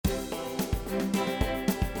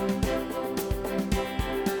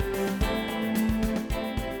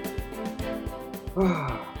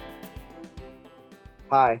Hi.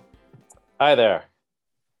 Hi there.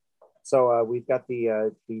 So we've got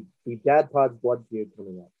the Dad Pod Blood Feud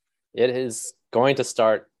coming up. It is going to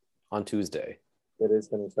start on Tuesday. It is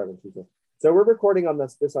going to start on Tuesday. So we're recording on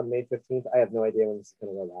this on May 15th. I have no idea when this is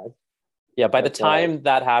going to go live. Yeah, by the time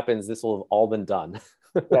that happens, this will have all been done.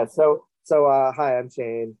 Yeah. So hi, I'm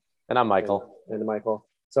Shane. And I'm Michael. And Michael.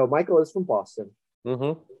 So Michael is from Boston.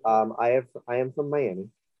 Mm-hmm. I am from Miami.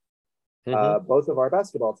 Both of our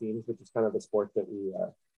basketball teams, which is kind of the sport that we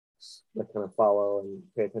kind of follow and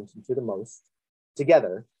pay attention to the most,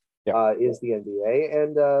 together, is the NBA.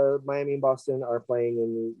 And Miami and Boston are playing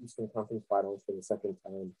in the Eastern Conference Finals for the second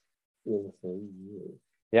time in 3 years.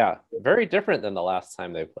 Yeah, very different than the last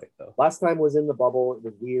time they played, though. Last time was in the bubble. It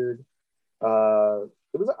was weird.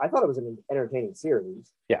 I thought it was an entertaining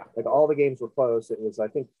series. Yeah, like all the games were close. It was, I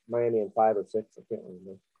think, Miami in 5 or 6. I can't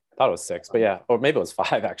remember. I thought it was 6, but yeah, or maybe it was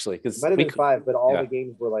 5 actually. Because it might have been 5, but all the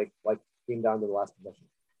games were like came down to the last possession.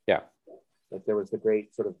 Yeah, like there was the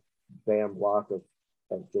great sort of bam block of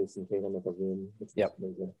Jason Tatum at the rim, which was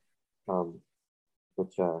amazing.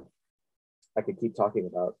 Which I could keep talking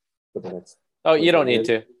about for the next. Oh, you don't need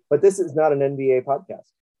to. But this is not an NBA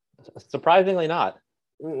podcast. Surprisingly not.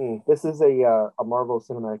 This is a Marvel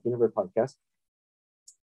Cinematic Universe podcast.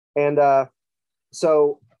 And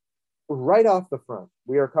so right off the front,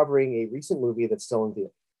 we are covering a recent movie that's still in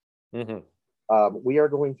theaters. Mm-hmm. We are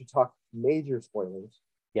going to talk major spoilers.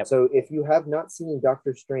 Yep. So if you have not seen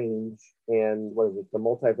Doctor Strange and the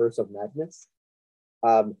Multiverse of Madness,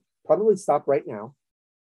 probably stop right now.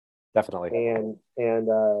 Definitely. And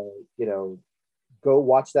go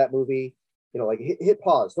watch that movie. Hit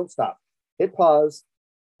pause. Don't stop. Hit pause.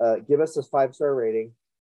 Give us a 5-star rating.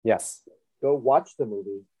 Yes. Go watch the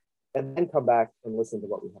movie, and then come back and listen to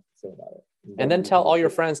what we have to say about it. And then tell all your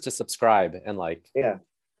friends to subscribe and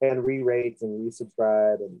and re-rate and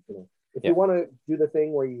resubscribe. And if you want to do the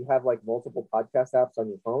thing where you have multiple podcast apps on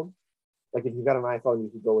your phone, like if you've got an iPhone, you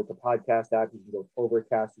could go with the podcast app, you can go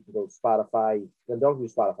Overcast, you can go Spotify. Then don't do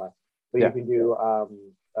Spotify, but you can do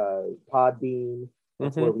Podbean.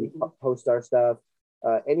 That's where we post our stuff.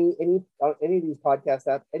 Any of these podcast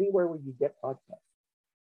apps, anywhere where you get podcasts,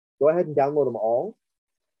 go ahead and download them all.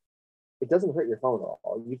 It doesn't hurt your phone at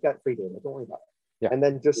all. You've got free data. Don't worry about it. And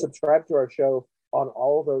then just subscribe to our show on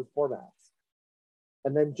all of those formats.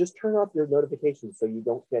 And then just turn off your notifications so you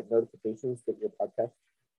don't get notifications that your podcast,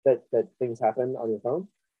 that things happen on your phone.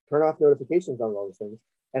 Turn off notifications on all those things.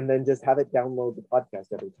 And then just have it download the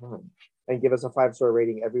podcast every time. And give us a 5-star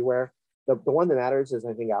rating everywhere. The one that matters is,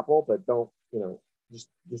 I think, Apple, but don't,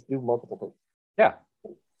 just do multiple things. Yeah.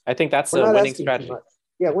 I think that's a winning strategy.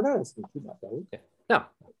 Yeah, we're not asking too much, right? Yeah. No.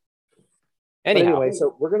 Anyway,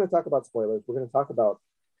 so we're going to talk about spoilers. We're going to talk about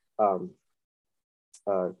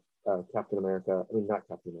Captain America. I mean, not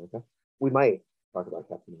Captain America. We might talk about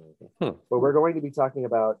Captain America. But we're going to be talking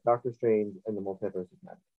about Doctor Strange and the Multiverse of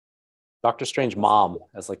Madness. Doctor Strange Mom,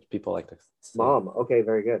 as people like to say. Mom. Okay,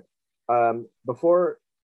 very good.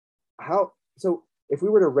 So if we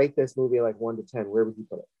were to rate this movie 1 to 10, where would you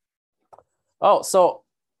put it? Oh, so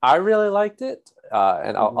I really liked it.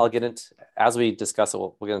 And I'll get into, as we discuss it,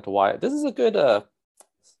 we'll get into why. This is a good,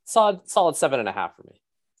 solid 7.5 for me.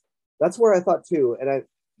 That's where I thought too. And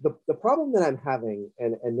the problem that I'm having,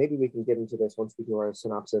 and maybe we can get into this once we do our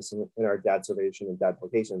synopsis and our dad observation and dad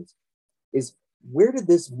locations, is where did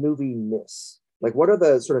this movie miss? What are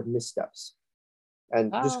the sort of missteps?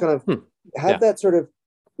 And just kind of have that sort of,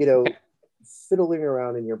 fiddling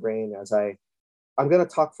around in your brain as I'm going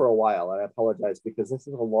to talk for a while, and I apologize because this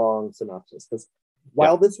is a long synopsis. Because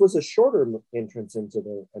while this was a shorter entrance into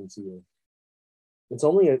the MCU,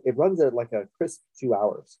 it runs at a crisp 2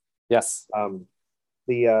 hours. Yes.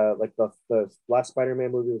 The last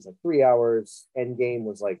Spider-Man movie was 3 hours. Endgame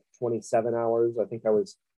was 27 hours. I think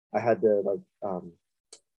I had to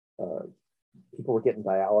people were getting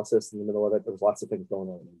dialysis in the middle of it. There was lots of things going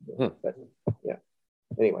on. But yeah.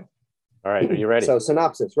 Anyway. All right. Are you ready? So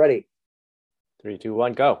synopsis. Ready? 3, 2,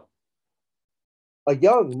 1, go. A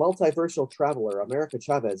young multiversal traveler, America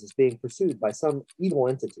Chavez, is being pursued by some evil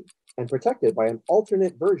entity and protected by an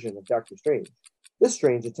alternate version of Doctor Strange. This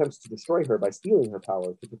Strange attempts to destroy her by stealing her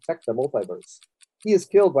power to protect the multiverse. He is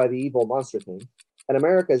killed by the evil Monster King, and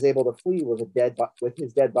America is able to flee with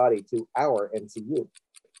his dead body to our MCU.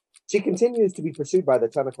 She continues to be pursued by the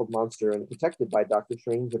tentacled monster and protected by Doctor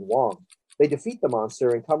Strange and Wong. They defeat the monster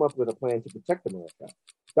and come up with a plan to protect America.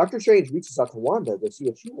 Doctor Strange reaches out to Wanda to see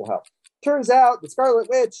if she will help. Turns out the Scarlet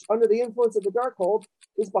Witch, under the influence of the Darkhold,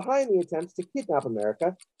 is behind the attempts to kidnap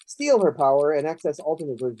America, steal her power, and access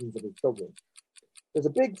alternate versions of his children. There's a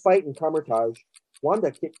big fight in Kamar-Taj,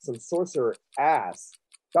 Wanda kicks some sorcerer ass.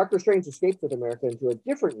 Doctor Strange escapes with America into a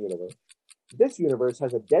different universe. This universe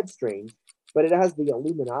has a dead Strange, but it has the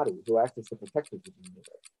Illuminati, who act as the protectors of the universe.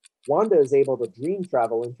 Wanda is able to dream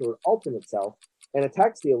travel into her alternate self and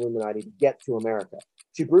attacks the Illuminati to get to America.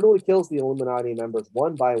 She brutally kills the Illuminati members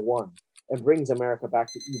one by one and brings America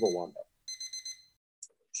back to evil Wanda.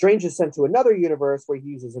 Strange is sent to another universe where he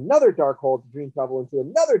uses another Darkhold to dream travel into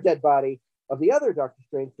another dead body of the other Doctor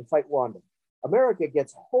Strange to fight Wanda. America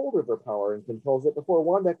gets hold of her power and controls it before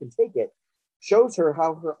Wanda can take it, shows her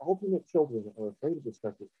how her alternate children are afraid of the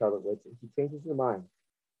Scarlet Witch, and she changes her mind,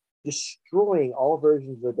 destroying all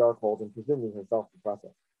versions of the Darkhold and presuming herself in the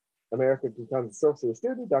process. America becomes a sorcerer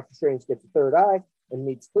student. Doctor Strange gets a third eye and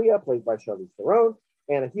meets Clea, played by Charlize Theron,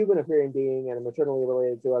 and a human appearing being and a maternally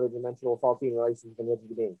related to other dimensional faulty relations and living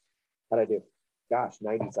beings. How'd I do? Gosh,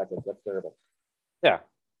 90 seconds. That's terrible. Yeah,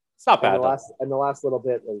 it's not bad. And the last little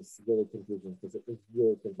bit was really confusing because it was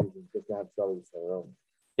really confusing just to have Charlize Theron.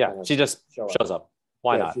 Yeah, she just shows up.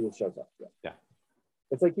 Why not? She just shows up. Yeah.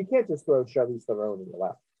 It's like you can't just throw Charlize Theron in your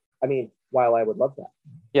lap. I mean, while I would love that.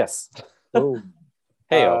 Yes. Boom.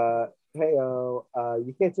 Heyo.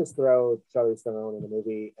 You can't just throw Charlize Theron in a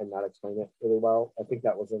movie and not explain it really well. I think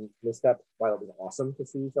that was a misstep. While it was awesome to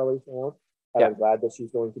see Charlize Theron, and I'm glad that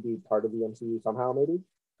she's going to be part of the MCU somehow, maybe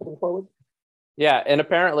going forward. Yeah, and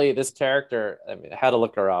apparently this character, I mean, I had to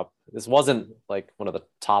look her up. This wasn't like one of the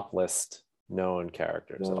top list known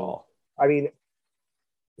characters at all. I mean,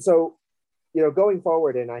 so going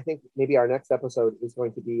forward, and I think maybe our next episode is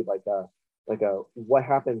going to be like a what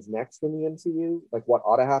happens next in the MCU, like what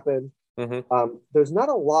ought to happen. Mm-hmm. There's not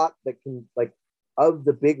a lot that can of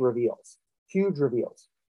the big reveals, huge reveals.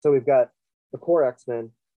 So we've got the core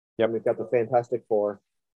X-Men. Yep. And we've got the Fantastic Four.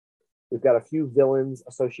 We've got a few villains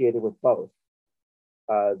associated with both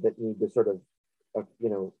that need to sort of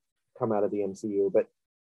come out of the MCU. But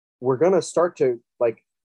we're gonna start to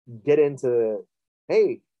get into,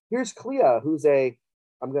 hey, here's Clea, who's I'm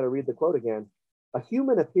gonna read the quote again, a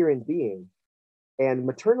human appearing being and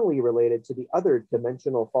maternally related to the other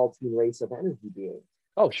dimensional Faltine race of energy beings.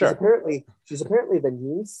 Oh, sure. She's apparently the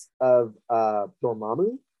niece of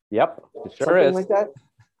Dormammu. Yep, it sure something is. like that.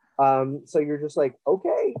 So you're just like,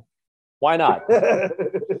 okay. Why not?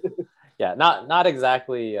 Yeah, not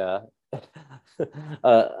exactly a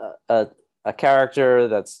character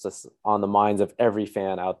that's just on the minds of every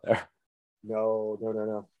fan out there.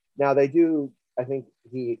 No. Now they do. I think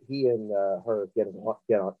he and her get it on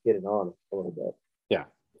a little bit. Yeah.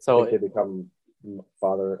 So they become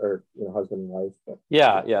father or husband and wife. But.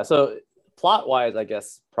 Yeah. So plot wise, I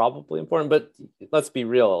guess probably important, but let's be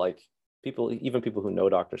real. Like even people who know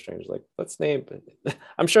Doctor Strange, let's name.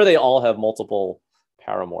 I'm sure they all have multiple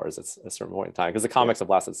paramours at a certain point in time because the comics have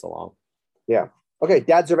lasted so long. Yeah. Okay.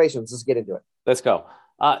 Dad's observations. Let's get into it. Let's go.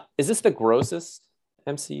 Is this the grossest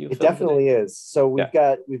MCU? It definitely is. So we've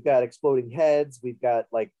got exploding heads. We've got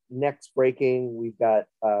necks breaking. We've got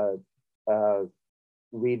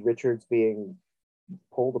Reed Richards being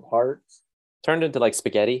pulled apart, turned into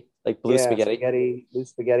spaghetti, blue spaghetti. Blue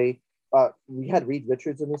spaghetti. We had Reed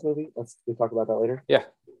Richards in this movie. We'll talk about that later. Yeah.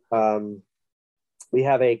 We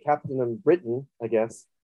have a Captain Britain, I guess,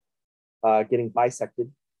 getting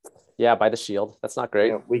bisected. Yeah, by the Shield. That's not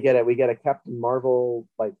great. We get a Captain Marvel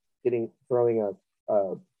throwing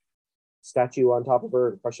a statue on top of her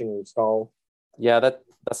and crushing her skull. Yeah,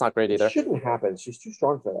 that's not great either. It shouldn't happen. She's too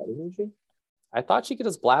strong for that, isn't she? I thought she could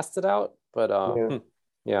just blast it out, but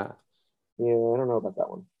yeah. I don't know about that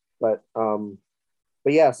one, but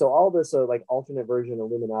yeah. So all this alternate version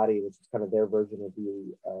Illuminati, which is kind of their version of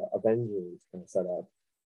the Avengers kind of set up,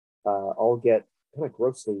 all get kind of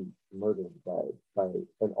grossly murdered by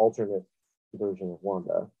an alternate version of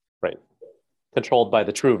Wanda. Right. Controlled by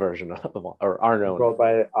the true version of our known. Controlled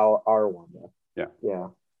by our Wanda. Yeah.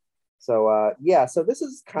 Yeah. So so this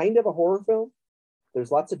is kind of a horror film. There's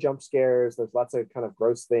lots of jump scares. There's lots of kind of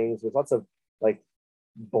gross things. There's lots of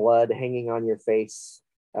blood hanging on your face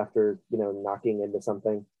after knocking into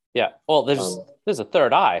something. Yeah. Well, there's a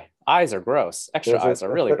third eye. Eyes are gross. Extra eyes are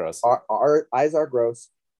really gross. Our eyes are gross.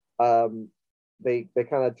 They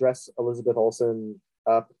kind of dress Elizabeth Olsen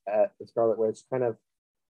up at the Scarlet Witch, kind of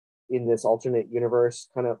in this alternate universe,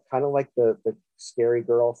 kind of like the scary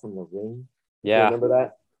girl from The Ring. Yeah. Remember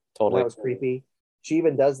that? Totally. That was creepy. She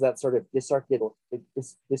even does that sort of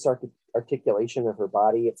disarticulation of her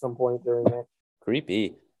body at some point during it.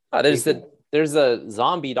 Creepy. There's a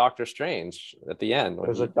zombie Doctor Strange at the end.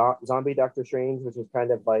 There's a zombie Doctor Strange, which is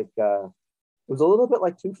kind of it was a little bit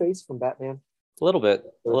like Two-Face from Batman. A little bit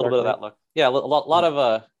of that look. Yeah, a lot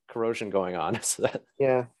of corrosion going on.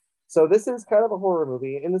 Yeah. So this is kind of a horror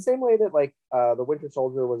movie in the same way that like the Winter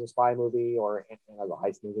Soldier was a spy movie or a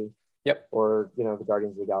heist movie. Yep. Or the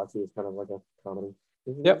Guardians of the Galaxy is kind of like a comedy.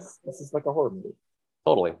 Yep. This is like a horror movie.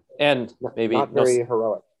 Totally. And maybe not very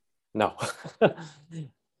heroic. No.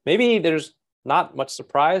 Maybe there's not much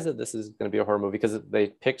surprise that this is going to be a horror movie because they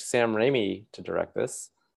picked Sam Raimi to direct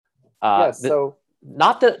this. Yes, so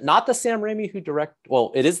not the Sam Raimi who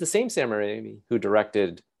well, it is the same Sam Raimi who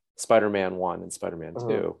directed Spider-Man 1 and Spider-Man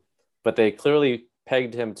 2, but they clearly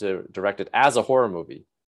pegged him to direct it as a horror movie.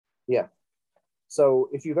 Yeah. So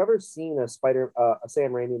if you've ever seen a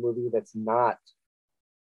Sam Raimi movie that's not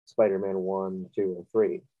Spider-Man 1, 2, or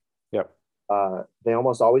 3, yep, they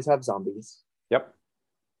almost always have zombies. Yep.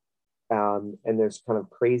 And there's kind of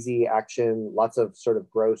crazy action, lots of sort of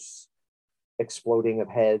gross exploding of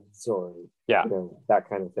heads or that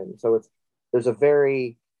kind of thing. So there's a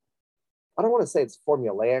very, I don't want to say it's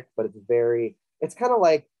formulaic, but it's kind of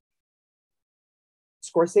like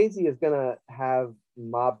Scorsese is gonna have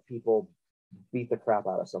mob people beat the crap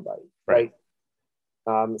out of somebody, right?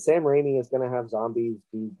 Sam Raimi is gonna have zombies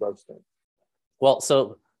do gross things. Well,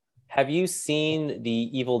 so have you seen the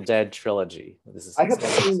Evil Dead trilogy? I have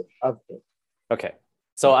seen of it. Okay,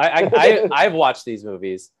 so I've watched these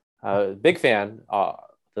movies. Big fan.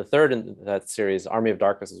 The third in that series, Army of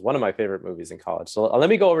Darkness, is one of my favorite movies in college. So let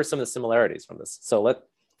me go over some of the similarities from this. So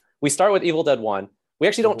we start with Evil Dead 1. We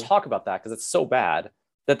actually don't talk about that because it's so bad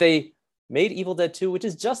that they made Evil Dead 2, which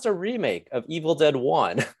is just a remake of Evil Dead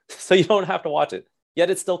 1. So you don't have to watch it. Yet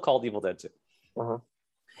it's still called Evil Dead 2.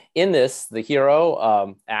 In this, the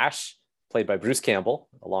hero, Ash, played by Bruce Campbell,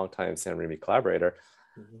 a longtime Sam Raimi collaborator,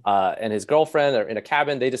 and his girlfriend are in a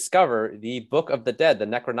cabin. They discover the Book of the Dead, the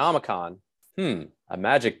Necronomicon, a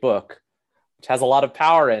magic book, which has a lot of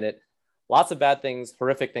power in it. Lots of bad things,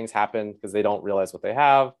 horrific things happen because they don't realize what they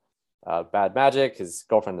have. Bad magic. His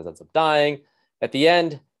girlfriend ends up dying. At the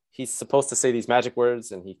end, he's supposed to say these magic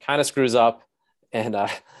words, and he kind of screws up. And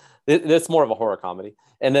it's more of a horror comedy.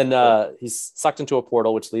 And then he's sucked into a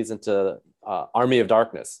portal, which leads into Army of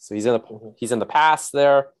Darkness. So he's in the past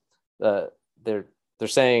there. They're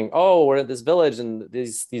saying, "Oh, we're at this village, and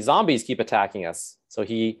these zombies keep attacking us." So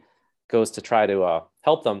he goes to try to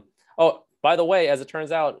help them. Oh, by the way, as it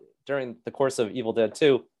turns out, during the course of Evil Dead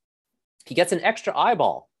 2, he gets an extra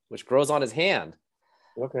eyeball, which grows on his hand.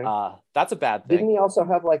 Okay. That's a bad thing. Didn't he also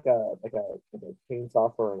have like a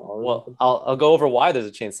chainsaw for an arm? Well, I'll go over why there's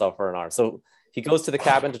a chainsaw for an arm. So he goes to the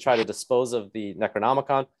cabin to try to dispose of the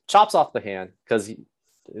Necronomicon, chops off the hand because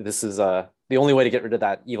this is the only way to get rid of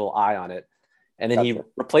that evil eye on it. And then he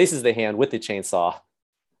replaces the hand with the chainsaw.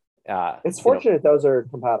 It's fortunate those are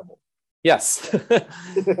compatible. Yes.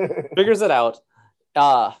 Figures it out.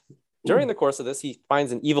 During the course of this, he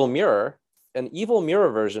finds an evil mirror. An evil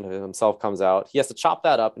mirror version of himself comes out. He has to chop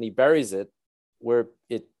that up and he buries it where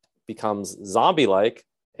it becomes zombie-like.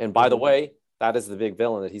 And by the way, that is the big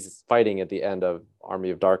villain that he's fighting at the end of Army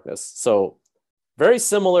of Darkness. So very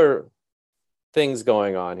similar things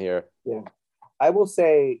going on here. Yeah. I will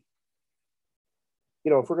say,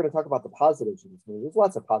 if we're going to talk about the positives in this movie, there's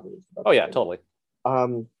lots of positives. Totally.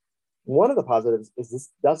 One of the positives is this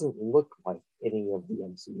doesn't look like any of the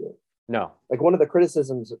MCU. No. Like one of the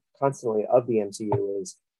criticisms constantly of the MCU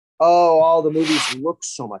is, all the movies look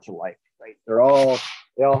so much alike, right? They all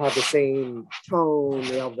have the same tone,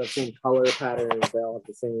 they all have the same color patterns, they all have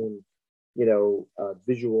the same,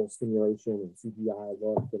 visual stimulation and CGI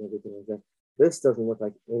look and everything like that. This doesn't look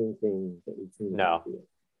like anything that we've seen. No,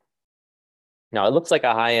 it looks like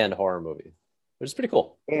a high-end horror movie, which is pretty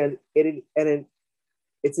cool. And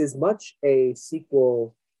it's as much a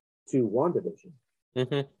sequel to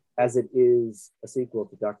WandaVision as it is a sequel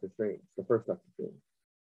to Doctor Strange, the first Doctor Strange.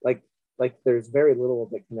 Like there's very little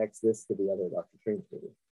that connects this to the other Doctor Strange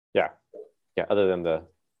movie. Yeah, other than the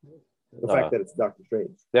fact that it's Doctor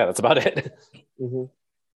Strange. Yeah, that's about it.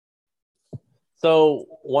 So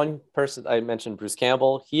one person I mentioned, Bruce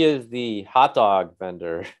Campbell, he is the hot dog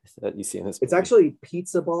vendor that you see in this movie. It's actually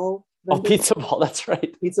Pizza Ball vendor. Oh, Pizza Ball, that's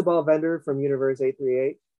right. Pizza Ball vendor from Universe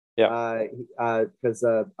 838. Yeah. Because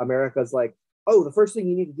America's like, the first thing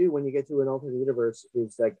you need to do when you get to an alternate universe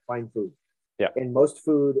is like find food. Yeah. And most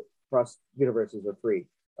food across universes are free.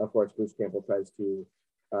 Of course, Bruce Campbell tries to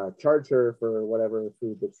charge her for whatever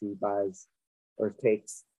food that she buys or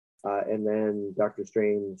takes. And then Doctor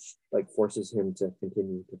Strange forces him to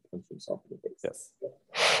continue to punch himself in the face. Yes.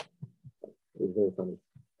 It was very funny.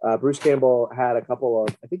 Bruce Campbell had a couple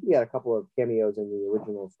of cameos in the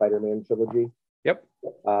original Spider-Man trilogy. Yep.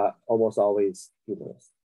 Almost always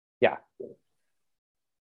humorous. Yeah.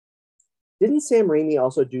 Didn't Sam Raimi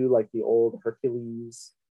also do the old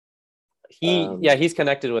Hercules? He's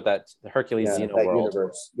connected with that Hercules Xena that world.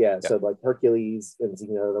 universe. Yeah, so like Hercules and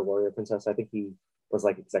Xena, the warrior princess. I think he was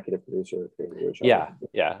like executive producer of the show.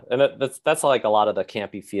 Yeah, and that's like a lot of the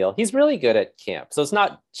campy feel. He's really good at camp, so it's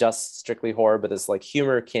not just strictly horror, but it's like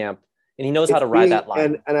humor camp, and he knows how to ride that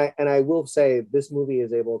line. And I will say this movie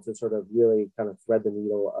is able to sort of really kind of thread the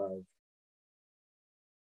needle of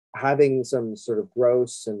having some sort of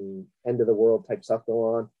gross and end of the world type stuff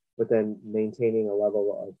go on, but then maintaining a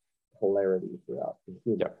level of hilarity throughout the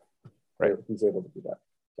humor. Yeah, right. He's able to do that.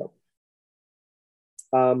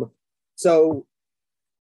 So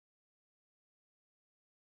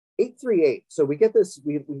 838. So we get this.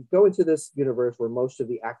 We go into this universe where most of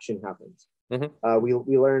the action happens. Mm-hmm.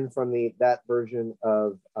 We learn from that version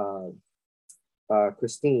of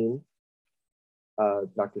Christine,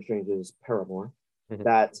 Doctor Strange's paramour, mm-hmm.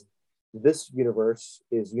 that this universe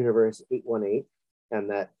is universe 818, and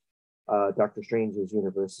that Doctor Strange's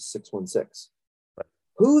universe is 616. Right.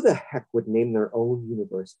 Who the heck would name their own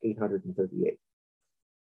universe 838?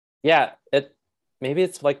 Yeah, maybe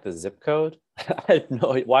it's like the zip code. I don't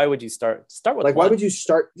know. Why would you start with like one? Why would you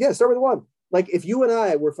start? Yeah, start with one. Like if you and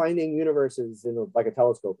I were finding universes in like a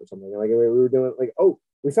telescope or something, like we were doing like, oh,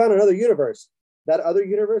 we found another universe. That other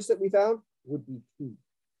universe that we found would be 2.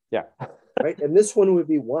 Yeah. Right, and this one would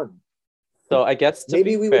be 1. So I guess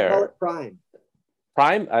maybe we would call it Prime.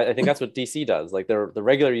 Prime, I think that's what DC does. Like the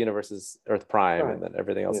regular universe is Earth Prime, and then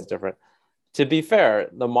everything else is different. To be fair,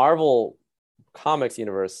 the Marvel Comics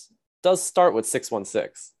universe does start with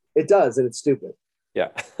 616. It does, and it's stupid. Yeah,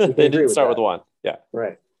 they didn't start with 1. Yeah,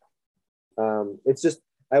 right. It's just,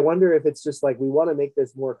 I wonder if it's just like we want to make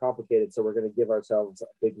this more complicated, so we're going to give ourselves a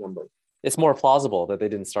big number. It's more plausible that they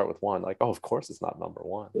didn't start with 1. Like, oh, of course it's not number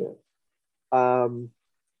 1.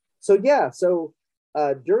 Yeah. So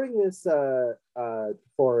during this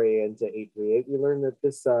foray into 838, we learned that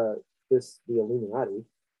the Illuminati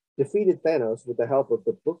defeated Thanos with the help of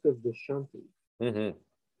the Book of Vishanti. Mm-hmm.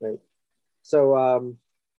 Right. So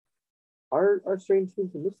our Strange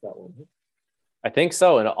seems to miss that one. Huh? I think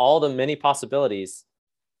so. And all the many possibilities,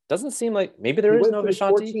 doesn't seem like maybe there is no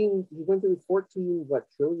Vishanti. He went through 14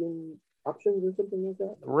 trillion options or something like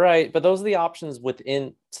that. Right, but those are the options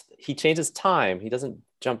within. He changes time. He doesn't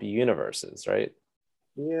jump universes, right?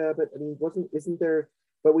 Yeah, but I mean, isn't there?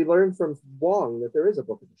 But we learned from Wong that there is a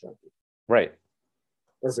Book of Vishanti. Right.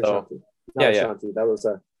 Or Vishanti. Not Vishanti. That was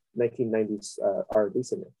a 1990s R&B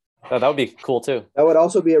singer. Oh, that would be cool too. That would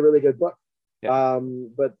also be a really good book. Yeah.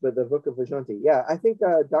 But the Book of Vishanti. Yeah, I think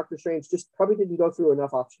Doctor Strange just probably didn't go through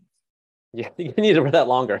enough options. Yeah, you need to read that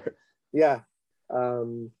longer. Yeah.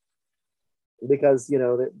 Because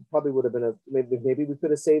that probably would have been maybe we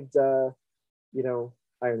could have saved Iron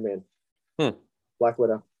Man, Black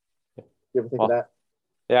Widow. You ever think of that?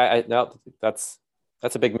 Yeah, no, that's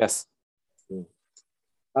a big miss.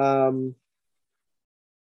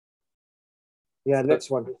 Yeah,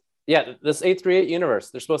 next one. Yeah, this 838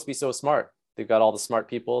 universe, they're supposed to be so smart. They've got all the smart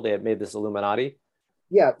people. They have made this Illuminati.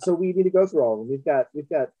 Yeah, so we need to go through all of them. We've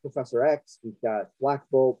got Professor X, we've got Black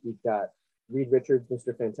Bolt, we've got Reed Richards,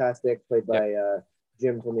 Mr. Fantastic, played by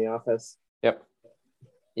Jim from The Office. Yep.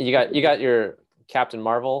 You got your Captain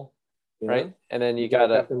Marvel, right? And then you got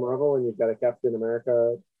Captain Marvel, and you've got a Captain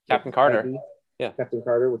America, Captain Carter. Peggy, yeah, Captain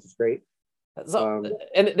Carter, which is great. So,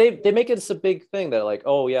 and they make it a big thing that like,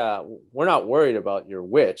 oh yeah, we're not worried about your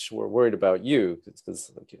witch, we're worried about you,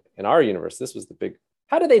 because in our universe this was the big.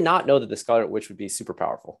 How did they not know that the Scarlet Witch would be super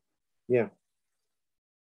powerful? Yeah,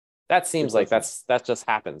 that seems like that just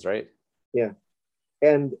happens, right? Yeah,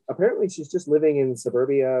 and apparently she's just living in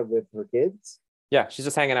suburbia with her kids. Yeah, she's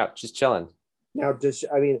just hanging out, she's chilling. Now,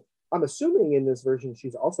 I'm assuming in this version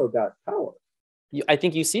she's also got power. I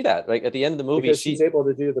think you see that, like at the end of the movie, because she's able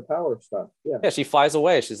to do the power stuff. Yeah, she flies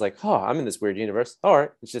away. She's like, "Oh, I'm in this weird universe." All right,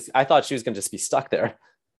 it's just I thought she was gonna just be stuck there.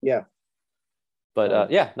 Yeah,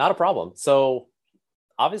 but not a problem. So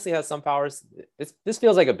obviously has some powers. This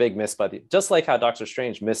feels like a big miss, just like how Doctor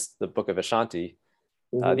Strange missed the Book of Vishanti.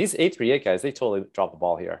 Mm-hmm. These 838 guys, they totally dropped the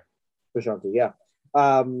ball here. Vishanti, yeah.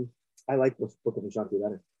 I like the Book of Vishanti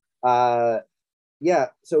better. Yeah.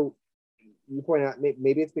 So you point out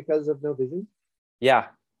maybe it's because of no vision. Yeah,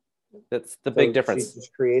 that's the big difference. She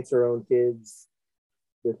just creates her own kids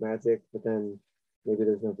with magic, but then maybe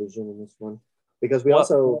there's no vision in this one because we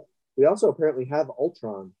also apparently have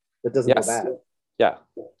Ultron that doesn't go bad. Yeah,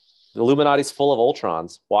 the Illuminati's full of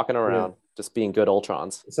Ultrons walking around, just being good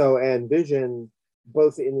Ultrons. So and Vision,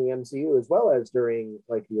 both in the MCU as well as during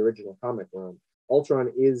like the original comic run,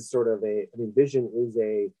 Ultron is sort of Vision is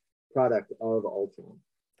a product of Ultron.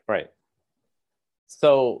 Right.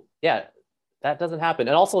 So yeah. That doesn't happen.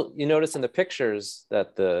 And also you notice in the pictures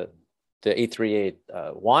that the the 838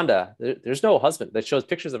 Wanda, there's no husband. That shows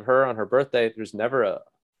pictures of her on her birthday. There's never a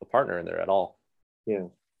partner in there at all. Yeah.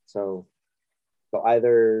 So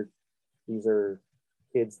either these are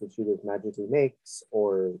kids that she just magically makes,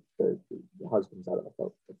 or the husband's out of the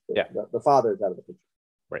photo. The father's out of the picture.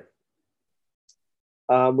 Right.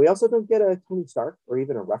 We also don't get a Tony Stark or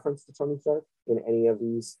even a reference to Tony Stark in any of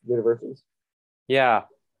these universes. Yeah.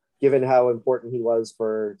 Given how important he was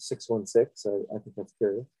for 616, I think that's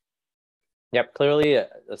curious. Yep. Clearly,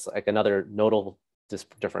 it's like another notable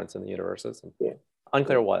difference in the universes. Yeah.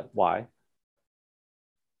 Unclear why.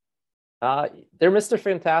 They're Mr.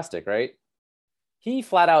 Fantastic, right? He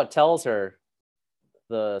flat out tells her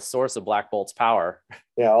the source of Black Bolt's power.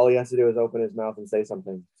 Yeah, all he has to do is open his mouth and say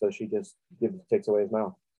something. So she just takes away his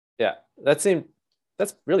mouth. Yeah, that's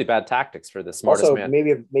really bad tactics for the smartest also, man.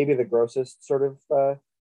 Maybe the grossest sort of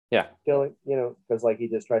killing, because like he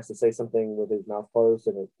just tries to say something with his mouth closed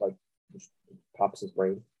and it like just pops his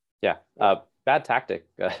brain. Yeah, bad tactic,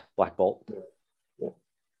 Black Bolt. Yeah.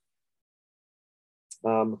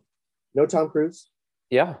 No Tom Cruise.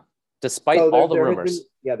 Yeah, despite all the rumors.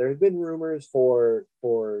 There have been rumors for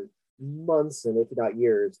months and if not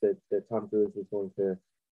years that Tom Cruise was going to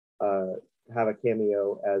have a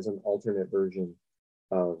cameo as an alternate version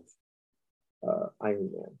of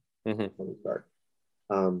Iron Man. Tony Stark.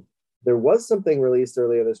 There was something released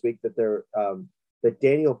earlier this week that that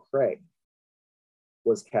Daniel Craig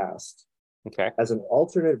was cast as an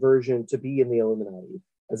alternate version to be in the Illuminati,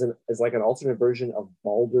 as like an alternate version of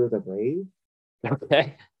Balder the Brave.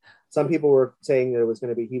 Okay. Some people were saying that he was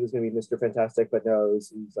going to be Mr. Fantastic, but no,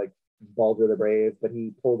 he's like Balder the Brave, but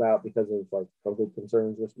he pulled out because of like COVID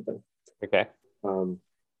concerns or something. Okay.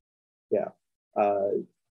 Yeah.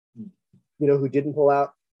 Who didn't pull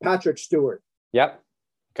out? Patrick Stewart. Yep.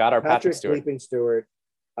 Got our Patrick Stewart. Sleeping Stewart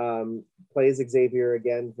plays Xavier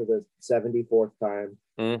again for the 74th time.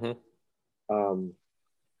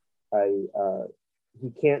 He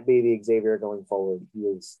can't be the Xavier going forward. He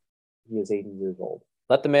is 80 years old.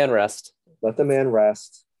 Let the man rest. Let the man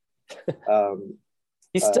rest.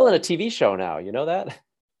 He's still in a TV show now. You know that?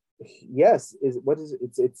 Yes.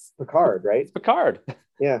 It's Picard, right? It's Picard.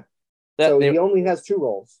 Yeah. He only has 2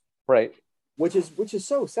 roles. Right. Which is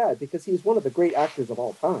so sad because he's one of the great actors of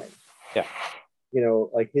all time. Yeah.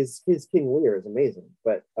 Like his King Lear is amazing,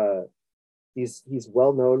 but he's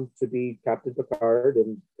well known to be Captain Picard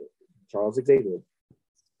and Charles Xavier.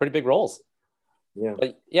 Pretty big roles. Yeah.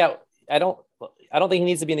 But yeah, I don't think he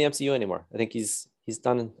needs to be in the MCU anymore. I think he's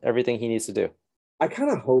done everything he needs to do. I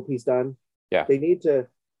kind of hope he's done. Yeah. They need to,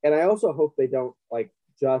 and I also hope they don't like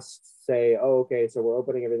just say, "Oh, okay, so we're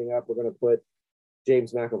opening everything up. We're going to put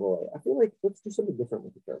James McAvoy." I feel like let's do something different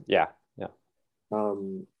with the character. Yeah.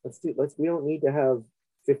 We don't need to have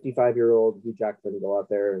 55-year-old Hugh Jackman go out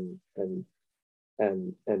there and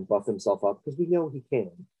buff himself up because we know he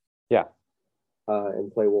can. Yeah.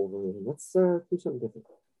 And play Wolverine. Let's do something different.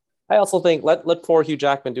 I also think let poor Hugh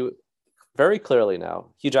Jackman do it very clearly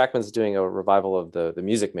now. Hugh Jackman's doing a revival of the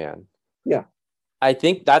Music Man. Yeah. I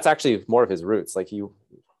think that's actually more of his roots. Like he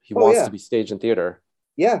wants to be staged in theater.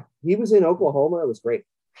 Yeah. He was in Oklahoma. It was great.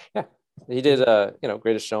 Yeah. He did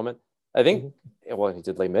Greatest Showman. I think he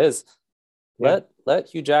did Les Mis. Yeah. Let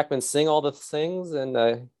Hugh Jackman sing all the things,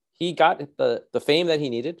 and he got the fame that he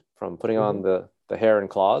needed from putting on the hair and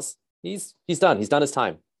claws. He's done. He's done his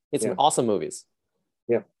time. It's some awesome movies.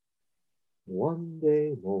 Yeah. One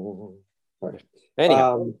day more. Sorry.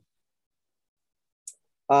 Anyhow.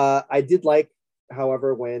 I did like,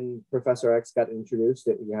 however, when Professor X got introduced,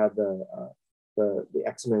 that you have the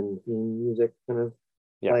X-Men theme music kind of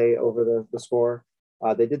play over the score.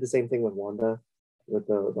 They did the same thing with Wanda, with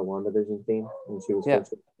the WandaVision theme when she was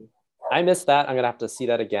first. I missed that. I'm gonna have to see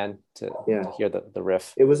that again to hear the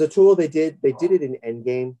riff. It was a tool they did it in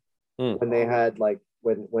Endgame when they had like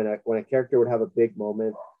when a character would have a big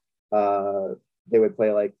moment, they would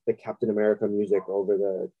play like the Captain America music over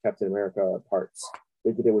the Captain America parts.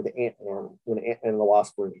 They did it with Ant-Man when Ant-Man and the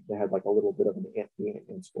Wasp were. They had like a little bit of an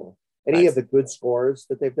Ant-Man score. Any of the good scores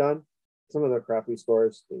that they've done, some of their crappy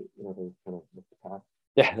scores, they kind of look the path.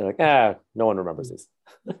 Yeah, they're like, no one remembers these.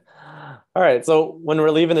 All right, so when we're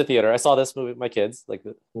leaving the theater, I saw this movie with my kids. Like,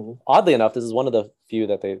 oddly enough, this is one of the few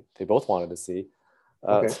that they both wanted to see.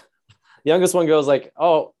 The youngest one goes like,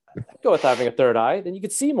 "Oh, I'd go with having a third eye. Then you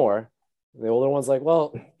could see more." And the older one's like,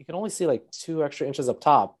 "Well, you can only see like 2 extra inches up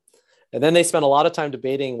top." And then they spent a lot of time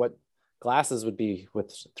debating what glasses would be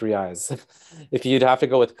with 3 eyes. If you'd have to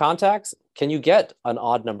go with contacts, can you get an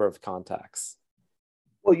odd number of contacts?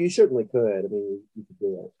 Well, you certainly could. I mean, you could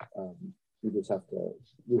do it. You just have to.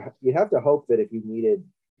 You have to hope that if you needed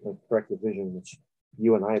like corrective vision, which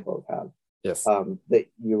you and I both have. Yes. That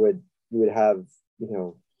you would have,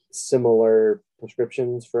 similar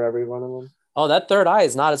prescriptions for every one of them. Oh, that third eye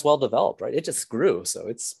is not as well developed, right? It just grew, so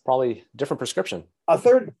it's probably a different prescription. A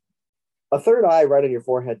third eye right on your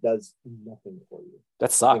forehead does nothing for you.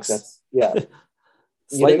 That sucks. That's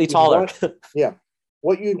Slightly taller. Yeah.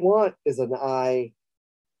 What you'd want is an eye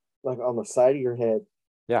like on the side of your head.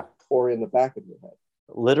 Yeah. Or in the back of your head.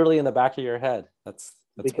 Literally in the back of your head. That's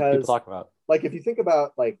because, what people talk about. Like if you think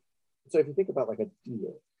about like a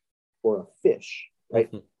deer or a fish, right?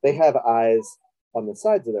 Mm-hmm. They have eyes on the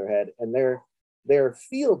sides of their head, and their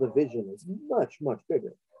field of vision is much, much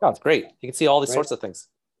bigger. Oh, it's great. You can see all these sorts of things.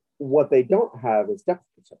 What they don't have is depth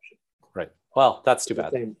perception. Right. Well, that's too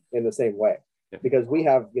bad. In the same way. Yeah. Because we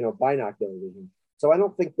have, binocular vision. So I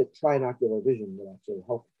don't think that trinocular vision would actually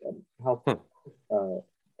help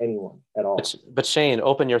anyone at all. But Shane,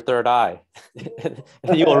 open your third eye and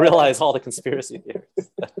you will realize all the conspiracy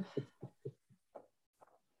theories.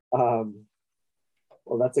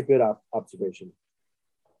 Well, that's a good observation.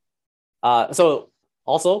 So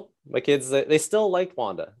also my kids, they still liked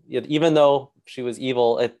Wanda, even though she was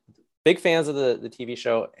evil. Big fans of the TV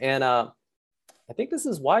show. And I think this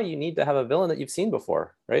is why you need to have a villain that you've seen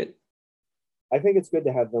before, right? I think it's good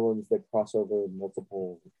to have villains that cross over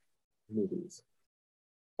multiple movies.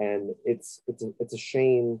 And it's a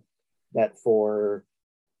shame that for,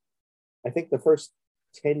 I think, the first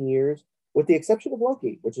 10 years, with the exception of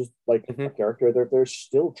Loki, which is like a character that they're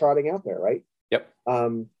still trotting out there, right? Yep.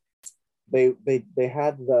 They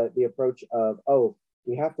had the approach of, oh,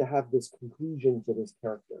 we have to have this conclusion to this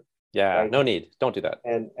character. Yeah, right? No need. Don't do that.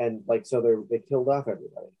 And like, so they killed off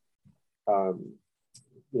everybody.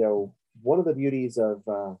 One of the beauties of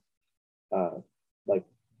like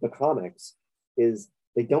the comics is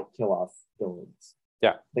they don't kill off villains.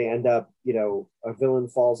 Yeah. They end up, a villain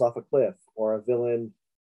falls off a cliff, or a villain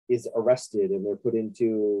is arrested and they're put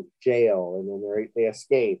into jail, and then they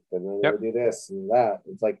escape, and then they do this and that.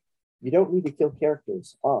 It's like, you don't need to kill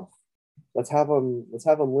characters off. Let's have them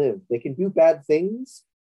live. They can do bad things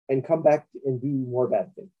and come back and do more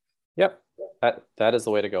bad things. Yep. That is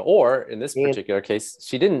the way to go. Or in this particular case,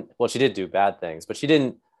 she did do bad things, but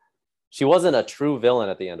she wasn't a true villain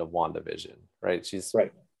at the end of WandaVision, right? She's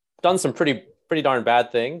done some pretty darn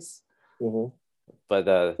bad things. Mm-hmm. But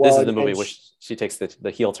this is the movie where she takes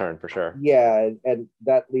the heel turn for sure. Yeah, and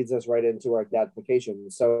that leads us right into our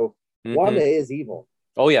dadification. So Wanda is evil.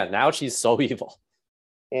 Oh yeah, now she's so evil.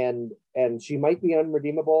 And she might be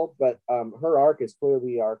unredeemable, but her arc is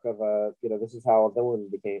clearly the arc of this is how a villain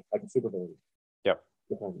became like a supervillain. Yep.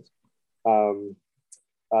 Depends.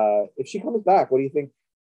 If she comes back, what do you think?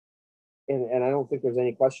 And I don't think there's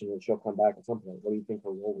any question that she'll come back at some point. What do you think her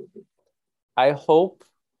role would be? I hope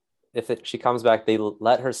she comes back, they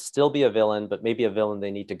let her still be a villain, but maybe a villain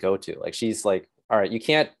they need to go to. Like, she's like, all right, you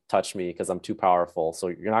can't touch me because I'm too powerful, so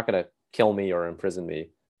you're not going to kill me or imprison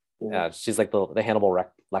me. Yeah, she's like the Hannibal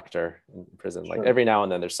Lecter in prison. Like, every now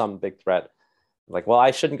and then there's some big threat. Like, well,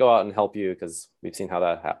 I shouldn't go out and help you because we've seen how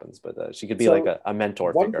that happens. But she could be like a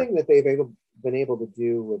mentor figure. One thing that they've been able to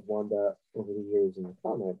do with Wanda over the years in the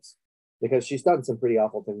comics, because she's done some pretty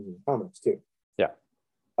awful things in the comics too. Yeah.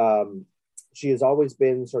 She has always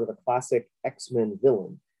been sort of a classic X-Men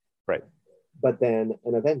villain. Right. But then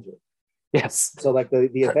an Avenger. Yes. So like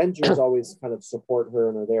the Avengers always kind of support her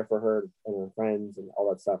and are there for her and her friends and all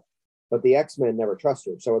that stuff. But the X-Men never trust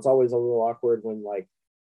her. So it's always a little awkward when like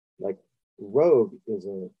Rogue is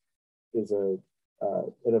an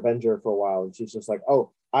Avenger for a while, and she's just like,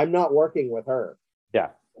 oh, I'm not working with her. Yeah.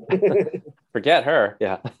 Forget her.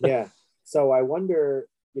 Yeah. Yeah. So I wonder,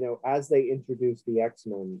 as they introduce the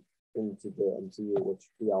X-Men into the MCU, which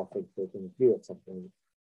we all think they can do at some point,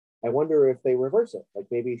 I wonder if they reverse it. Like,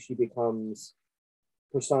 maybe she becomes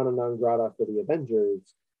persona non grata for the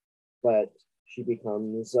Avengers, but she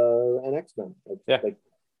becomes an X-Men, like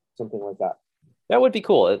something like that. That would be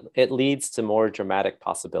cool. It leads to more dramatic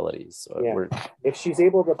possibilities. So if she's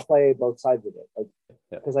able to play both sides of it,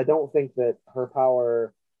 because I don't think that her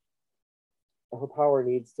power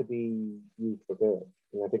needs to be used for good,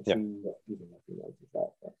 and I think she even recognizes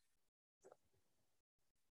that.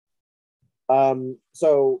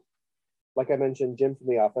 So, like I mentioned, Jim from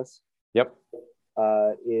The Office. Yep.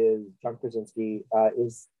 Is John Krasinski,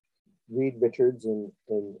 is Reed Richards in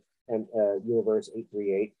Universe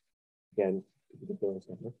 838. Again, ridiculous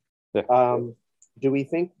number. Yeah. Do we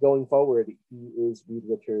think going forward he is Reed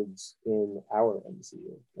Richards in our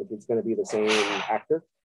MCU? Like, it's going to be the same actor?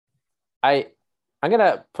 I'm going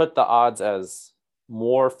to put the odds as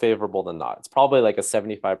more favorable than not. It's probably like a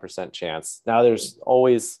 75% chance. Now, there's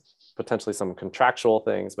always potentially some contractual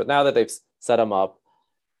things, but now that they've set him up,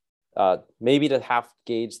 maybe to half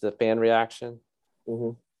gauge the fan reaction.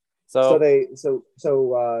 Mm-hmm. So the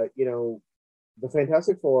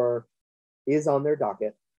Fantastic Four is on their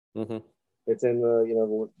docket. mm-hmm. It's in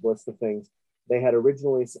the list of things. They had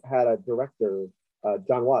originally had a director,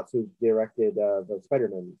 John Watts, who directed the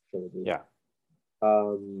Spider-Man trilogy. Yeah.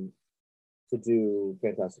 To do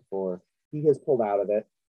Fantastic Four. He has pulled out of it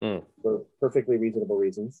for perfectly reasonable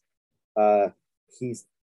reasons. He's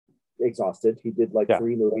exhausted. He did like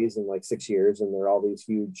 3 movies in like 6 years, and they're all these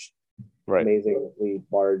huge, amazingly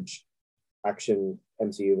large action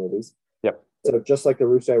MCU movies. Yep. So just like the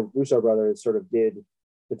Russo brothers sort of did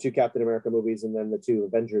the 2 Captain America movies and then the 2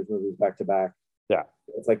 Avengers movies back to back. Yeah.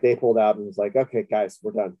 It's like they pulled out and was like, okay, guys,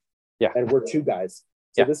 we're done. Yeah. And we're 2 guys.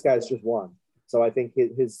 So this guy's just 1. So I think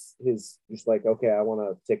his just like, okay, I want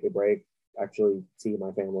to take a break, actually see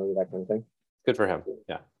my family, that kind of thing. Good for him.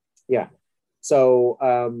 Yeah. Yeah. So,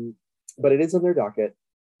 but it is on their docket.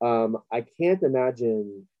 I can't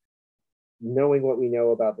imagine, knowing what we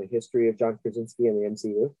know about the history of John Krasinski and the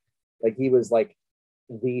MCU, like he was like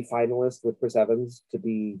the finalist with Chris Evans to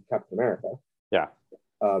be Captain America. Yeah.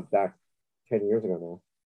 Back 10 years ago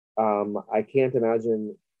now. I can't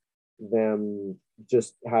imagine them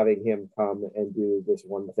just having him come and do this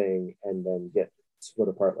one thing and then get split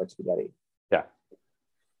apart like spaghetti. Yeah.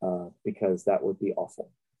 Because that would be awful.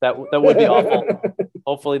 That would be awful.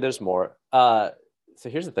 Hopefully there's more. So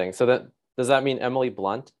here's the thing. So does that mean Emily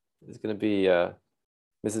Blunt is going to be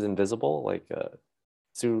Mrs. Invisible, like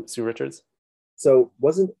Sue Richards? So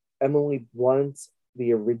wasn't Emily Blunt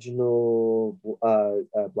the original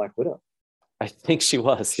Black Widow? I think she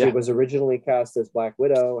was. She was originally cast as Black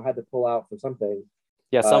Widow, had to pull out for something.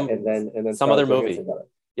 Yeah, and then some other movie.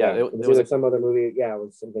 Yeah, it was some other movie. Yeah, it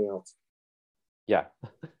was something else. Yeah.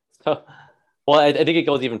 So, well, I think it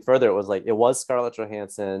goes even further. It was like it was Scarlett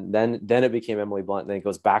Johansson, then it became Emily Blunt, and then it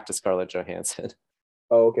goes back to Scarlett Johansson.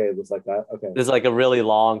 Oh, okay, it was like that. Okay, there's like a really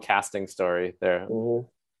long casting story there. Mm-hmm.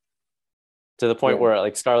 To the point where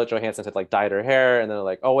like Scarlett Johansson had like dyed her hair, and then they're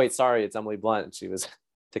like, oh wait, sorry, it's Emily Blunt. And she was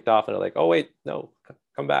ticked off, and they're like, oh wait, no,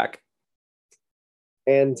 come back.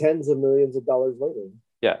 And tens of millions of dollars later.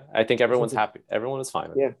 Yeah, I think everyone's happy. Everyone is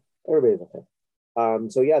fine. Yeah, everybody's okay.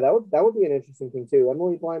 So yeah, that would be an interesting thing too.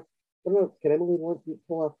 Emily Blunt. I don't know. Can Emily Blunt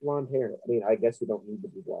pull off blonde hair? I mean, I guess we don't need to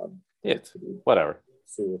be blonde. Yeah, whatever.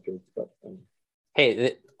 Sue Richards, but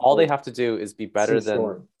hey, all they have to do is be better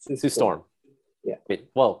than Sue Storm. Yeah. Wait,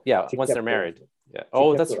 well, yeah. Once they're married. Yeah.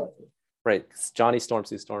 Oh, that's right. Johnny Storm,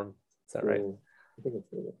 Sue Storm. Is that right? I think it's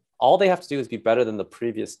good. All they have to do is be better than the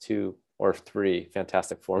previous 2 or 3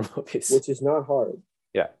 Fantastic Four movies, which is not hard.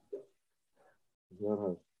 Yeah. It's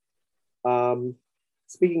not hard.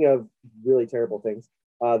 Speaking of really terrible things,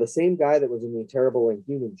 the same guy that was in the terrible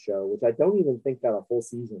Inhuman show, which I don't even think got a full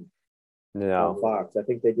season. No. On Fox. I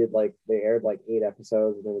think they aired like 8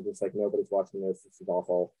 episodes and they were just like, nobody's watching this. This is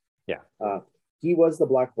awful. Yeah. He was the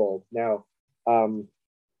Black Bolt. Now,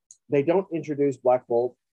 they don't introduce Black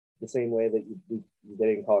Bolt the same way that they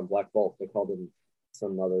didn't call him Black Bolt. They called him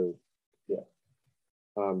some other,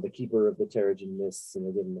 the Keeper of the Terrigen Mists, and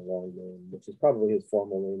they give him a long name, which is probably his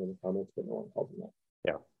formal name in the comics, but no one calls him that.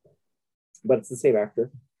 Yeah. But it's the same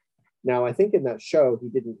actor. Now, I think in that show, he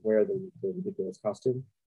didn't wear the ridiculous costume.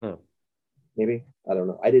 Maybe. I don't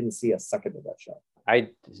know. I didn't see a second of that show.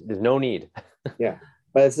 There's no need. Yeah.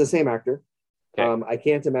 But it's the same actor. Okay. I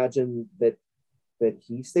can't imagine that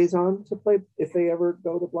he stays on to play if they ever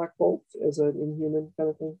go to Black Bolt as an Inhuman kind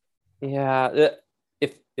of thing. Yeah. They're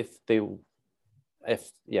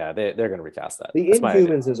going to recast that. The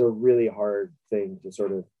Inhumans is a really hard thing to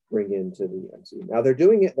sort of bring into the MCU. Now they're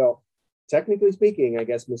doing it though. Technically speaking, I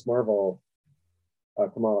guess Miss Marvel,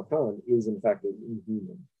 Kamala Khan, is in fact an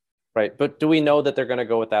Inhuman. Right, but do we know that they're going to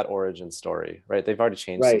go with that origin story? Right, they've already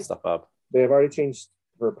changed some stuff up. They've already changed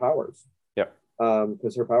her powers. Yeah.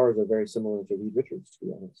 Because her powers are very similar to Reed Richards, to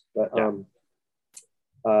be honest.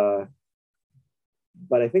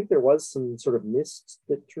 But I think there was some sort of mist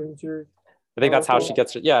that turns her. I think that's how she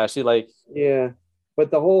gets. Yeah, she like. Yeah, but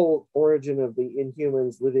the whole origin of the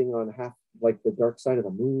Inhumans living on half like the dark side of the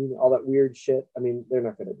moon, all that weird shit. I mean, they're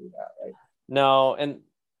not going to do that, right? No, and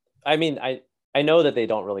I mean, I know that they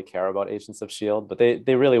don't really care about Agents of S.H.I.E.L.D., but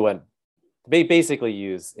they really went. They basically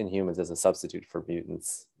use Inhumans as a substitute for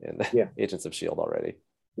mutants in Agents of S.H.I.E.L.D. already.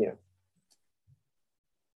 Yeah.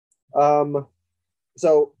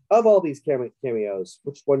 So of all these cameos,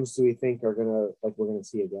 which ones do we think are we're gonna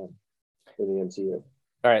see again in the MCU?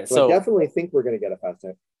 All right, so I definitely think we're gonna get a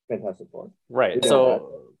Fantastic Four. Right.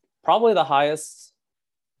 So probably the highest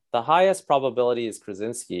probability is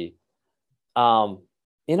Krasinski. The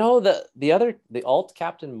alt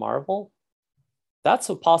Captain Marvel, That's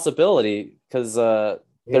a possibility because there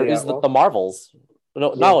Haley is Atwell. the Marvels.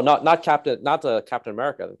 No, Yeah. no, not Captain, not Captain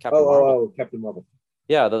America, Captain Oh, Marvel. oh, Captain Marvel.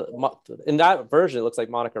 Yeah, in that version, it looks like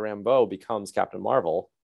Monica Rambeau becomes Captain Marvel.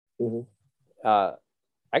 Hmm.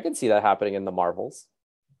 I can see that happening in the Marvels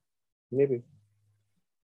Maybe.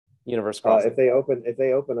 universe crossing. If they open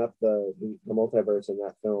up the multiverse in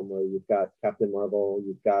that film, where you've got Captain Marvel,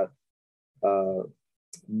 you've got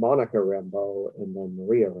Monica Rambeau, and then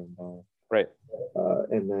Maria Rambeau, Right.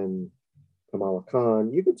 and then Kamala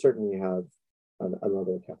Khan, you could certainly have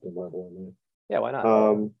another Captain Marvel in there. Yeah, why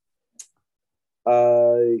not?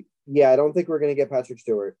 Yeah, I don't think we're gonna get Patrick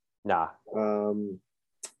Stewart. Nah.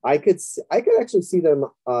 I could actually see them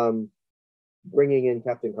bringing in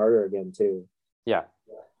Captain Carter again too. Yeah.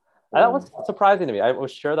 That was surprising to me. I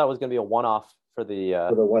was sure that was going to be a one-off for the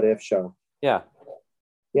What If show. Yeah.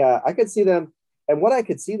 Yeah, I could see them. And what I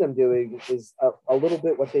could see them doing is a little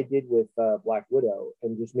bit what they did with Black Widow,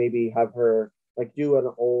 and just maybe have her like do an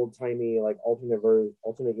old timey like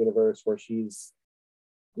alternate universe where she's,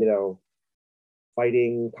 you know,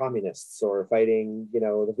 fighting communists or fighting, you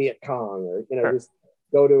know, the Viet Cong, or, you know, Sure. just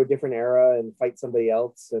go to a different era and fight somebody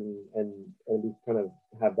else, and we kind of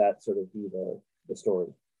have that sort of be the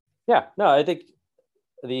story. Yeah. No, I think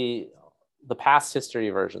the past history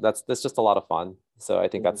version, that's just a lot of fun. So I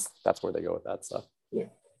think that's where they go with that stuff. Yeah.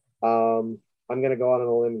 I'm gonna go on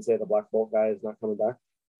a limb and say the Black Bolt guy is not coming back.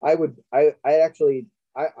 I wouldn't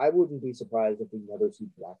be surprised if we never see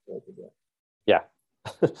Black Bolt again. Yeah.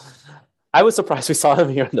 I was surprised we saw him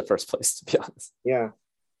here in the first place, to be honest. Yeah.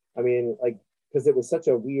 I mean, like, because it was such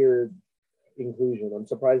a weird inclusion. I'm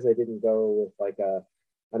surprised they didn't go with like an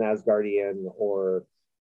Asgardian, or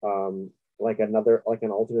like an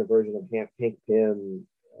alternate version of Hank Pym,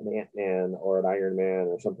 an Ant-Man, or an Iron Man,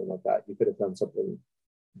 or something like that. You could have done something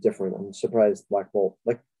different. I'm surprised Black Bolt,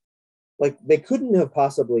 like they couldn't have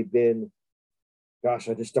possibly been, gosh,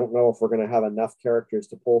 I just don't know if we're going to have enough characters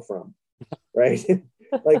to pull from, right?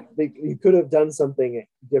 Like you could have done something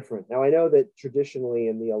different. Now I know that traditionally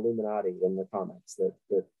in the Illuminati, in the comics, that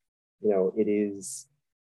you know, it's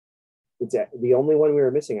the only one we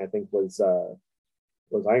were missing, I think, was Iron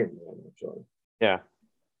Man, actually. Yeah.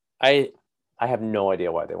 I have no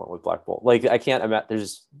idea why they went with Black Bolt. Like, I can't imagine.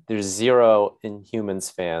 There's zero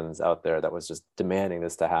Inhumans fans out there that was just demanding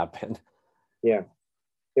this to happen. Yeah,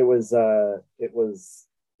 it was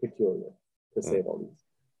peculiar, to say the least.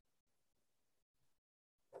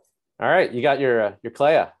 All right, you got your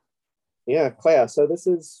Clea. Yeah, Clea. So this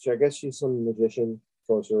is, I guess she's some magician,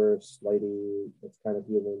 sorceress lady that's kind of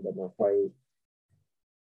human but not quite.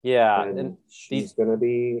 Yeah, and she's gonna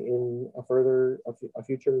be in a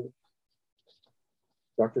future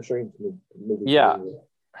Doctor Strange movie. Yeah,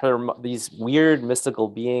 these weird mystical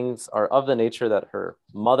beings are of the nature that her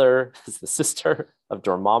mother is the sister of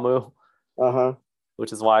Dormammu,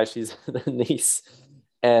 which is why she's the niece.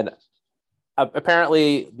 And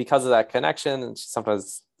apparently, because of that connection,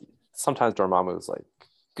 sometimes Dormammu is like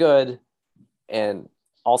good, and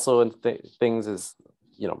also in things is,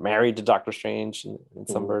 you know, married to Doctor Strange in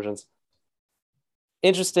some versions.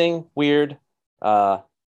 Interesting, weird. We'll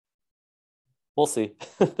see.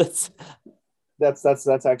 That's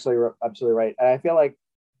actually absolutely right. And I feel like,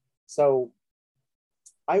 so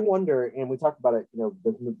I wonder, and we talked about it, you know,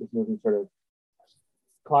 this movie sort of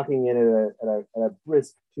clocking in at a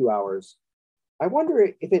brisk 2 hours. I wonder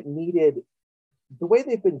if it needed, the way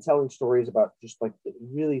they've been telling stories about just like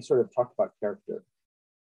really sort of talk about character.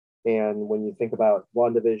 And when you think about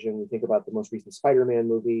WandaVision, you think about the most recent Spider-Man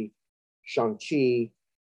movie, Shang-Chi,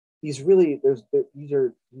 these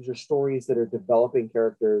are stories that are developing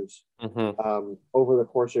characters over the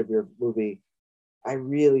course of your movie. I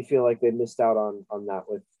really feel like they missed out on that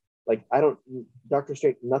with, like, Doctor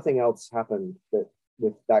Strange, nothing else happened with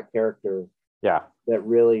that character. Yeah. That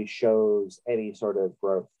really shows any sort of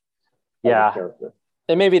growth. Yeah. Character.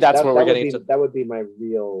 And maybe that's where we're getting to. That would be my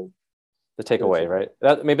real. The takeaway, right?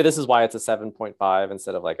 Maybe this is why it's a 7.5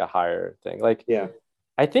 instead of like a higher thing. Like, yeah.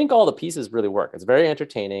 I think all the pieces really work. It's very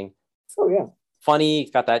entertaining. Oh yeah. Funny,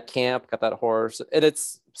 got that camp, got that horror. And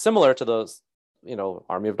it's similar to those, you know,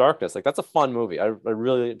 Army of Darkness. Like, that's a fun movie. I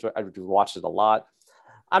really enjoy. I watched it a lot.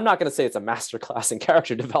 I'm not going to say it's a masterclass in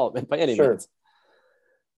character development by any means.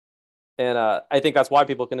 And I think that's why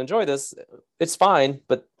people can enjoy this. It's fine,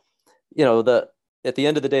 but you know, at the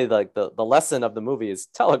end of the day, like the lesson of the movie is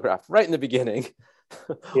telegraphed right in the beginning.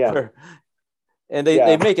 Yeah. And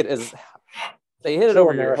they make it as they hit it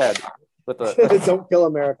over your head with the don't kill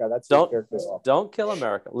America. That's don't kill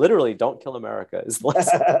America. Literally, don't kill America is the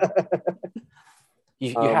lesson.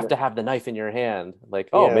 You have to have the knife in your hand. Like,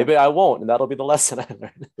 maybe I won't, and that'll be the lesson I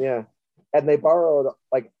learned. Yeah. And they borrowed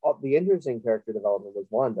like the interesting character development was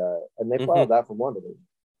Wanda, and they borrowed that from WandaVision.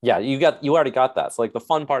 Yeah, you already got that. So like the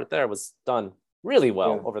fun part there was done really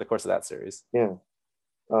well over the course of that series. Yeah.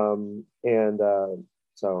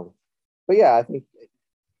 So, but yeah, I think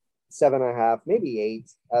 7.5, maybe 8.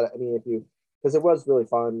 I mean, because it was really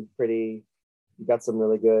fun, pretty. You got some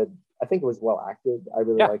really good. I think it was well acted. I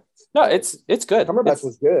really liked. No, it's good. Cumberbatch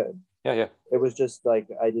was good. Yeah. It was just like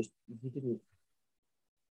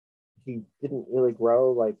he didn't really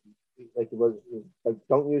grow like it was like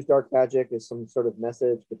don't use dark magic as some sort of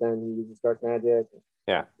message, but then he uses dark magic.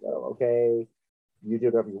 Yeah. Okay, you do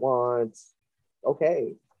whatever you want.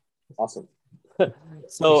 Okay, awesome.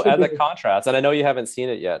 So as a contrast, and I know you haven't seen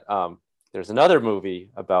it yet, there's another movie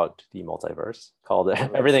about the multiverse called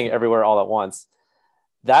Everything Everywhere All at Once.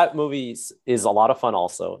 That movie is a lot of fun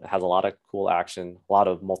also. It has a lot of cool action, a lot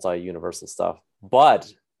of multi-universal stuff,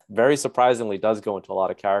 but very surprisingly does go into a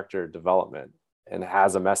lot of character development and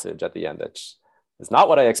has a message at the end that is not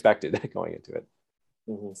what I expected going into it.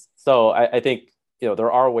 Mm-hmm. So I think,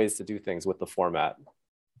 there are ways to do things with the format.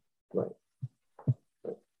 Right.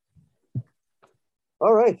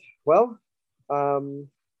 All right. Well,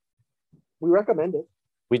 we recommend it.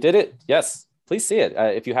 We did it. Yes. Please see it.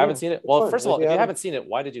 If you haven't seen it. Well, first of all, if you haven't seen it,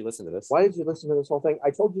 why did you listen to this? Why did you listen to this whole thing?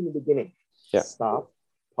 I told you in the beginning. Yeah. Stop,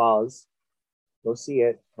 pause, go see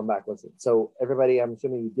it, come back, listen. So everybody, I'm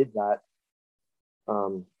assuming you did that.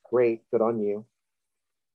 Great. Good on you.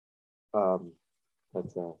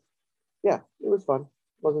 Yeah, it was fun.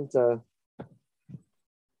 It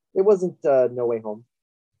wasn't No Way Home.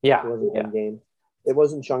 Yeah. It wasn't Endgame. It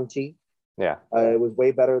wasn't Shang-Chi. Yeah. It was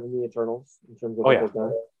way better than the Eternals in terms of what they've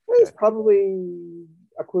done. It's probably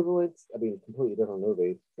equivalent. I mean, completely different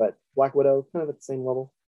movie, but Black Widow kind of at the same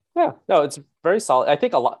level. Yeah. No, it's very solid. I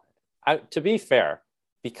think a lot. To be fair,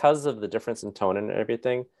 because of the difference in tone and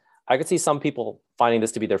everything, I could see some people finding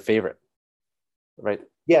this to be their favorite. Right.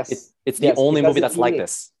 Yes. It's the only movie that's like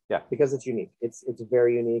this. Yeah. Because it's unique. It's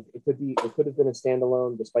very unique. It could have been a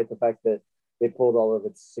standalone, despite the fact that they pulled all of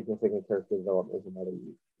its significant character development from other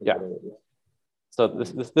movies. Yeah. So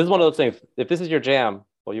this is one of those things. If this is your jam,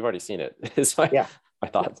 well, you've already seen it. Is my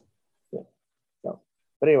thoughts. Yeah. So,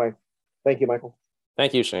 but anyway, thank you, Michael.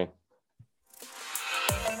 Thank you, Shane.